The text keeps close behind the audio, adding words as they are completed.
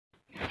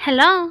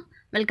Hello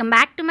welcome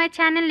back to my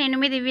channel. నేను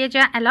మీ దివ్యజ.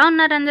 ఎలా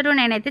ఉన్నారు అందరూ?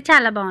 నేనైతే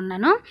చాలా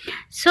బాగున్నాను.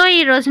 సో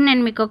ఈరోజు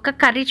నేను మీకు ఒక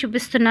కర్రీ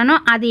చూపిస్తున్నాను.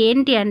 అది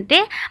ఏంటి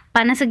అంటే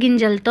పనస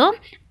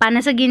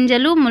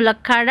గింజలు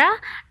ములక్కాడ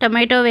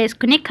టొమాటో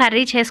వేసుకుని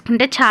కర్రీ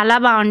చేసుకుంటే చాలా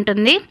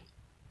బాగుంటుంది.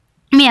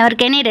 మీ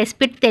ఎవరికైనా ఈ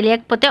రెసిపీ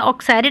తెలియకపోతే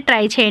ఒకసారి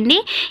ట్రై చేయండి.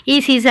 ఈ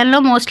సీజన్లో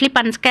మోస్ట్లీ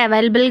పనసకాయ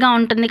అవైలబుల్గా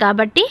ఉంటుంది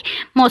కాబట్టి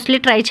మోస్ట్లీ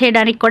ట్రై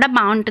చేయడానికి కూడా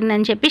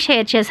బాగుంటుందని చెప్పి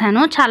షేర్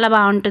చేశాను. చాలా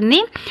బాగుంటుంది.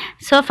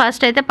 సో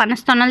ఫస్ట్ అయితే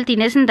పనస తొనలు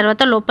తినేసిన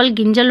తర్వాత లోపల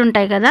గింజలు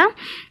ఉంటాయి కదా,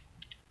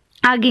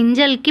 ఆ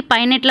గింజలకి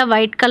పైన ఇట్లా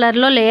వైట్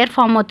కలర్లో లేయర్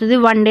ఫామ్ అవుతుంది.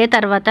 1 day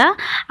తర్వాత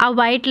ఆ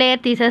వైట్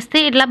లేయర్ తీసేస్తే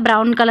ఇట్లా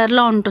బ్రౌన్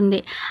కలర్లో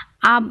ఉంటుంది.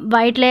 ఆ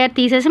వైట్ లేయర్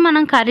తీసేసి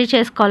మనం కర్రీ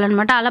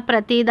చేసుకోవాలన్నమాట. అలా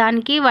ప్రతి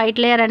దానికి వైట్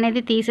లేయర్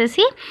అనేది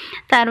తీసేసి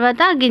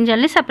తర్వాత ఆ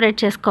గింజల్ని సపరేట్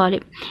చేసుకోవాలి.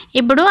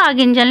 ఇప్పుడు ఆ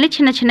గింజల్ని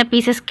చిన్న చిన్న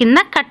పీసెస్ కింద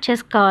కట్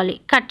చేసుకోవాలి.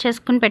 కట్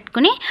చేసుకుని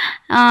పెట్టుకుని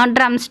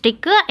డ్రమ్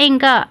స్టిక్,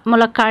 ఇంకా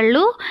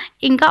ములక్కాళ్ళు,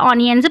 ఇంకా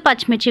ఆనియన్స్,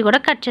 పచ్చిమిర్చి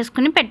కూడా కట్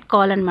చేసుకుని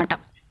పెట్టుకోవాలన్నమాట.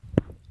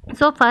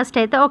 సో ఫస్ట్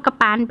అయితే ఒక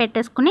ప్యాన్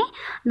పెట్టేసుకుని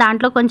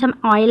దాంట్లో కొంచెం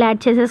ఆయిల్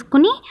యాడ్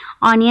చేసేసుకుని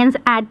ఆనియన్స్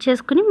యాడ్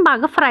చేసుకుని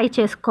బాగా ఫ్రై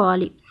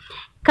చేసుకోవాలి.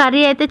 కర్రీ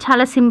అయితే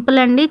చాలా సింపుల్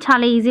అండి,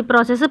 చాలా ఈజీ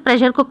ప్రాసెస్.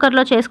 ప్రెషర్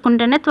కుక్కర్లో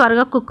చేసుకుంటేనే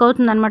త్వరగా కుక్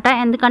అవుతుంది అనమాట.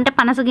 ఎందుకంటే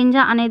పనసగింజ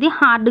అనేది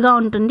హార్డ్గా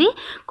ఉంటుంది,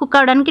 కుక్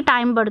అవ్వడానికి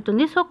టైం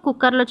పడుతుంది. సో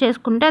కుక్కర్లో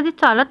చేసుకుంటే అది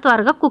చాలా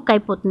త్వరగా కుక్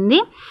అయిపోతుంది.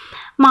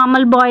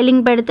 మామూలు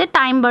బాయిలింగ్ పెడితే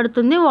టైం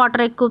పడుతుంది,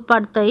 వాటర్ ఎక్కువ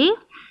పడతాయి.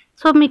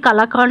 సో మీకు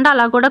అలా కావాలంటే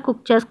అలా కూడా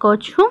కుక్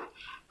చేసుకోవచ్చు.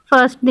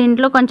 ఫస్ట్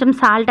దీంట్లో కొంచెం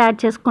సాల్ట్ యాడ్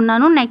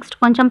చేసుకున్నాను. నెక్స్ట్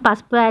కొంచెం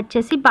పసుపు యాడ్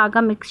చేసి బాగా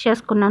మిక్స్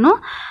చేసుకున్నాను.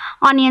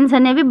 ఆనియన్స్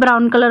అనేవి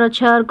బ్రౌన్ కలర్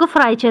వచ్చే వరకు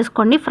ఫ్రై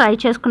చేసుకోండి. ఫ్రై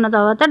చేసుకున్న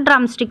తర్వాత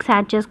డ్రమ్ స్టిక్స్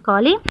యాడ్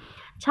చేసుకోవాలి.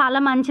 చాలా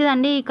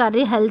మంచిదండి ఈ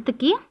కర్రీ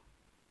హెల్త్కి.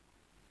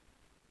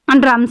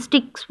 డ్రమ్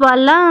స్టిక్స్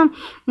వల్ల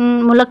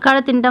ములక్కాడ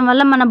తినడం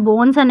వల్ల మన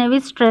బోన్స్ అనేవి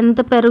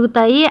స్ట్రెంగ్త్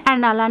పెరుగుతాయి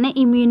అండ్ అలానే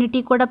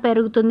ఇమ్యూనిటీ కూడా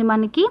పెరుగుతుంది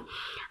మనకి.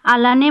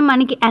 అలానే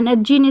మనకి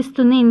ఎనర్జీని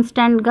ఇస్తుంది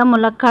ఇన్స్టెంట్గా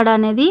ములక్కాడ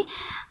అనేది.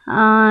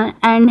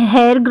 అండ్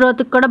హెయిర్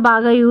గ్రోత్కి కూడా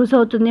బాగా యూస్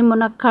అవుతుంది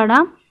మునక్కాడ.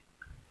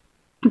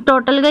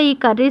 టోటల్గా ఈ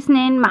కర్రీస్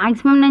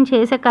నేను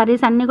చేసే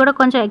కర్రీస్ అన్నీ కూడా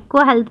కొంచెం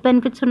ఎక్కువ హెల్త్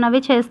బెనిఫిట్స్ ఉన్నవి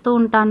చేస్తూ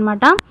ఉంటాను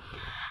అనమాట.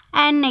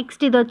 అండ్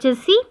నెక్స్ట్ ఇది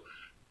వచ్చేసి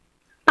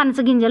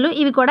పనసగింజలు,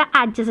 ఇవి కూడా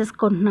యాడ్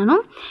చేసేసుకుంటున్నాను.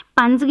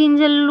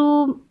 పనసగింజలు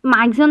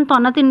మ్యాక్సిమం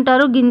తొన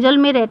తింటారు,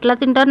 గింజలు మీరు ఎట్లా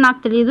తింటారో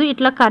నాకు తెలియదు.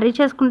 ఇట్లా కర్రీ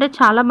చేసుకుంటే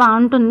చాలా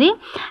బాగుంటుంది.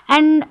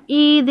 అండ్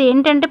ఇది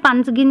ఏంటంటే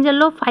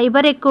పనసగింజల్లో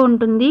ఫైబర్ ఎక్కువ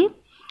ఉంటుంది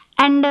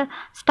అండ్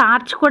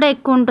స్టార్చ్ కూడా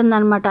ఎక్కువ ఉంటుంది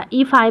అనమాట.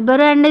 ఈ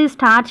ఫైబర్ అండ్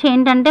స్టార్చ్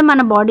ఏంటంటే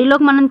మన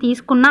బాడీలోకి మనం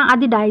తీసుకున్న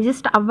అది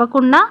డైజెస్ట్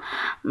అవ్వకుండా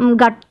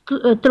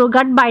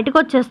గట్ బయటకు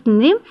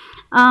వచ్చేస్తుంది.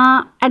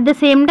 అట్ ద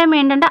సేమ్ టైం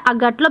ఏంటంటే ఆ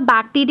గట్లో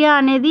బ్యాక్టీరియా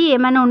అనేది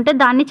ఏమైనా ఉంటే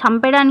దాన్ని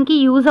చంపేయడానికి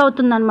యూజ్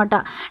అవుతుంది అనమాట,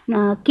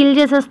 కిల్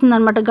చేసేస్తుంది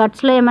అనమాట.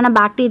 గట్స్లో ఏమైనా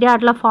బ్యాక్టీరియా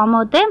అట్లా ఫామ్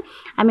అవుతే,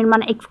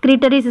 మన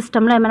ఎక్స్క్రీటరీ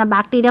సిస్టంలో ఏమైనా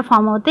బ్యాక్టీరియా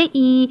ఫామ్ అవుతే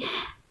ఈ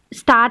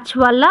స్టార్చ్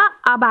వల్ల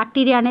ఆ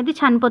బ్యాక్టీరియా అనేది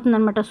చనిపోతుంది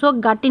అనమాట. సో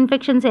గట్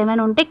ఇన్ఫెక్షన్స్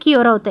ఏమైనా ఉంటే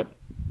క్యూర్ అవుతాయి.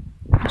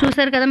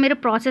 చూసారు కదా మీరు.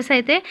 ప్రాసెస్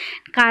అయితే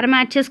కారం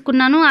యాడ్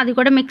చేసుకున్నాను, అది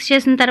కూడా మిక్స్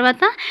చేసిన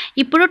తర్వాత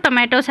ఇప్పుడు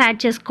టొమాటోస్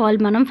యాడ్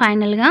చేసుకోవాలి మనం.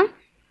 ఫైనల్గా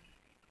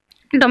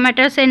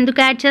టొమాటోస్ ఎందుకు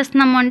యాడ్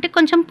చేస్తున్నాము అంటే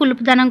కొంచెం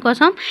పులుపుదనం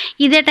కోసం.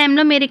 ఇదే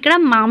టైంలో మీరు ఇక్కడ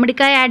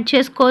మామిడికాయ యాడ్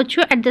చేసుకోవచ్చు.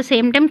 అట్ ద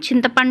సేమ్ టైం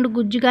చింతపండు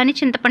గుజ్జు కానీ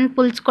చింతపండు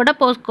పులుసు కూడా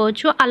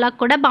పోసుకోవచ్చు, అలా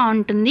కూడా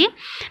బాగుంటుంది.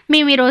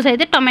 మేము ఈరోజు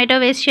అయితే టొమాటో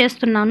వేసి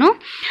చేస్తున్నాను.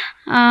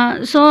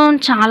 సో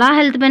చాలా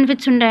హెల్త్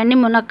బెనిఫిట్స్ ఉంటాయండి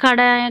మునక్కాడ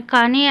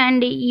కానీ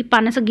అండ్ ఈ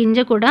పనస గింజ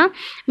కూడా.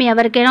 మీ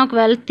ఎవరికైనా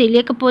ఒకవేళ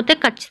తెలియకపోతే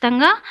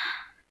ఖచ్చితంగా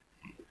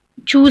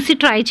చూసి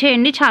ట్రై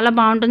చేయండి, చాలా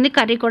బాగుంటుంది.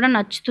 కర్రీ కూడా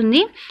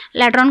నచ్చుతుంది.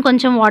 లేటర్ ఆన్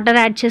కొంచెం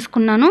వాటర్ యాడ్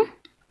చేసుకున్నాను.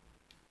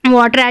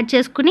 వాటర్ యాడ్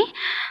చేసుకుని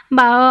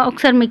బాగా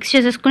ఒకసారి మిక్స్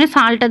చేసేసుకుని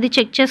సాల్ట్ అది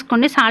చెక్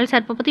చేసుకోండి. సాల్ట్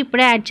సరిపోతే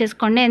ఇప్పుడే యాడ్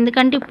చేసుకోండి,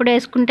 ఎందుకంటే ఇప్పుడే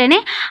వేసుకుంటేనే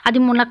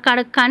అది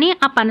మునక్కాడకు కానీ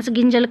ఆ పనస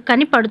గింజలకు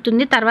కానీ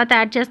పడుతుంది. తర్వాత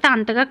యాడ్ చేస్తే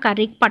అంతగా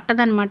కర్రీకి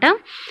పట్టదనమాట.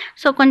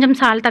 సో కొంచెం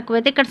సాల్ట్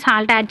తక్కువైతే ఇక్కడ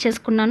సాల్ట్ యాడ్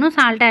చేసుకున్నాను.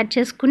 సాల్ట్ యాడ్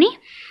చేసుకుని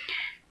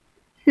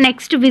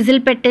నెక్స్ట్ విజిల్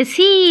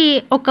పెట్టేసి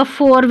ఒక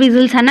 4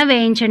 విజిల్స్ అన్న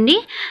వేయించండి.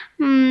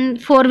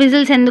 4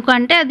 విజిల్స్ ఎందుకు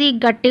అంటే అది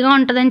గట్టిగా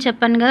ఉంటుందని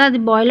చెప్పాను కదా, అది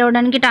బాయిల్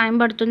అవ్వడానికి టైం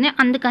పడుతుంది.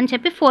 అందుకని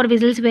చెప్పి 4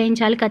 విజిల్స్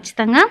వేయించాలి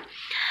ఖచ్చితంగా.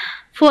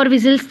 4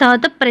 విజిల్స్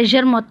తర్వాత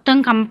ప్రెషర్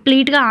మొత్తం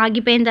కంప్లీట్గా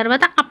ఆగిపోయిన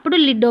తర్వాత అప్పుడు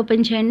లిడ్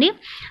ఓపెన్ చేయండి.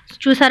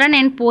 చూసారా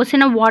నేను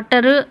పోసిన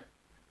వాటర్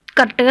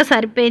కరెక్ట్గా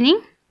సరిపోయినాయి.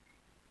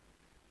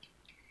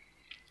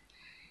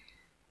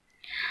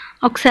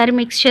 ఒకసారి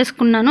మిక్స్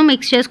చేసుకున్నాను.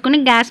 మిక్స్ చేసుకుని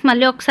గ్యాస్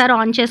మళ్ళీ ఒకసారి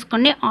ఆన్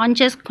చేసుకోండి. ఆన్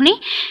చేసుకుని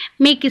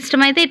మీకు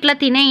ఇష్టమైతే ఇట్లా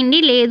తినేయండి,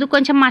 లేదు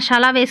కొంచెం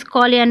మసాలా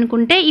వేసుకోవాలి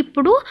అనుకుంటే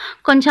ఇప్పుడు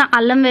కొంచెం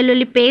అల్లం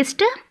వెల్లుల్లి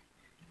పేస్ట్,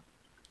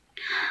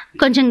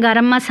 కొంచెం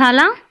గరం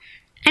మసాలా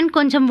అండ్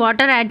కొంచెం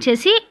వాటర్ యాడ్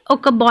చేసి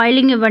ఒక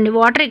బాయిలింగ్ ఇవ్వండి.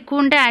 వాటర్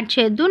ఎక్కువ ఉంటే యాడ్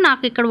చేయొద్దు,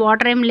 నాకు ఇక్కడ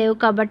వాటర్ ఏం లేవు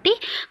కాబట్టి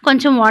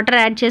కొంచెం వాటర్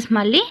యాడ్ చేసి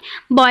మళ్ళీ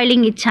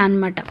బాయిలింగ్ ఇచ్చాను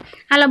అనమాట.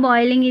 అలా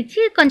బాయిలింగ్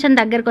ఇచ్చి కొంచెం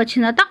దగ్గరకు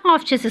వచ్చిన తర్వాత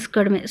ఆఫ్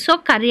చేసేసుకోవడమే. సో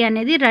కర్రీ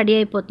అనేది రెడీ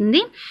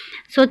అయిపోతుంది.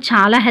 సో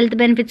చాలా హెల్త్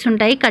బెనిఫిట్స్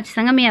ఉంటాయి.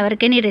 ఖచ్చితంగా మీ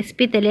ఎవరికైనా ఈ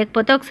రెసిపీ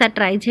తెలియకపోతే ఒకసారి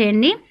ట్రై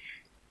చేయండి.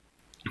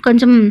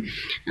 కొంచెం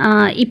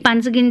ఈ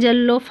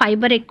పనసగింజల్లో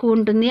ఫైబర్ ఎక్కువ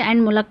ఉంటుంది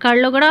అండ్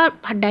ములక్కాడలో కూడా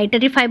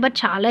డైటరీ ఫైబర్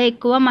చాలా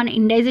ఎక్కువ. మన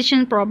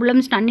ఇండైజెషన్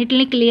ప్రాబ్లమ్స్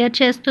అన్నిటిని క్లియర్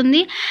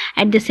చేస్తుంది.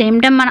 అట్ ద సేమ్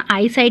టైం మన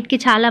ఐసైట్కి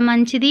చాలా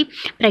మంచిది,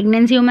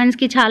 ప్రెగ్నెన్సీ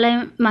ఉమెన్స్కి చాలా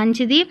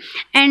మంచిది.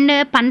 అండ్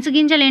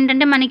పనసగింజలు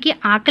ఏంటంటే మనకి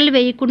ఆకలి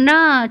వేయకుండా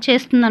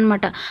చేస్తుంది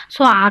అనమాట.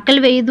 సో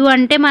ఆకలి వేయదు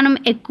అంటే మనం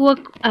ఎక్కువ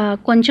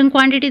కొంచెం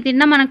క్వాంటిటీ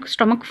తిన్నా మనకు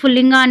స్టమక్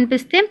ఫుల్లింగ్గా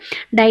అనిపిస్తే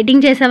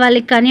డైటింగ్ చేసే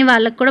వాళ్ళకి కానీ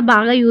వాళ్ళకి కూడా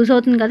బాగా యూజ్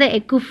అవుతుంది కదా,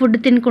 ఎక్కువ ఫుడ్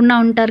తినకుండా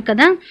ఉంటారు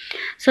కదా.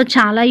 సో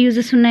చాలా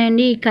యూజెస్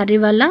ఉన్నాయండి ఈ కర్రీ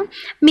వల్ల.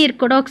 మీరు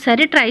కూడా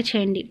ఒకసారి ట్రై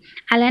చేయండి.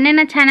 అలానే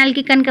నా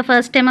ఛానల్కి కనుక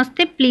ఫస్ట్ టైం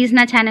వస్తే ప్లీజ్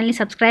నా ఛానల్ని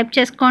సబ్స్క్రైబ్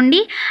చేసుకోండి.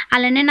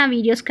 అలానే నా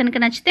వీడియోస్ కనుక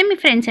నచ్చితే మీ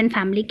ఫ్రెండ్స్ అండ్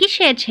ఫ్యామిలీకి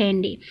షేర్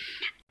చేయండి.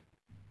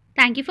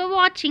 Thank you for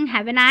watching.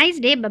 Have a nice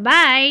day.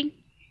 Bye.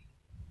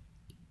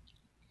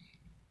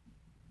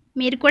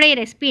 మీరు కూడా ఈ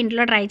రెసిపీ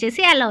ఇంట్లో ట్రై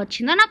చేసి ఎలా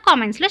వచ్చిందో నాకు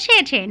కామెంట్స్లో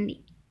షేర్ చేయండి.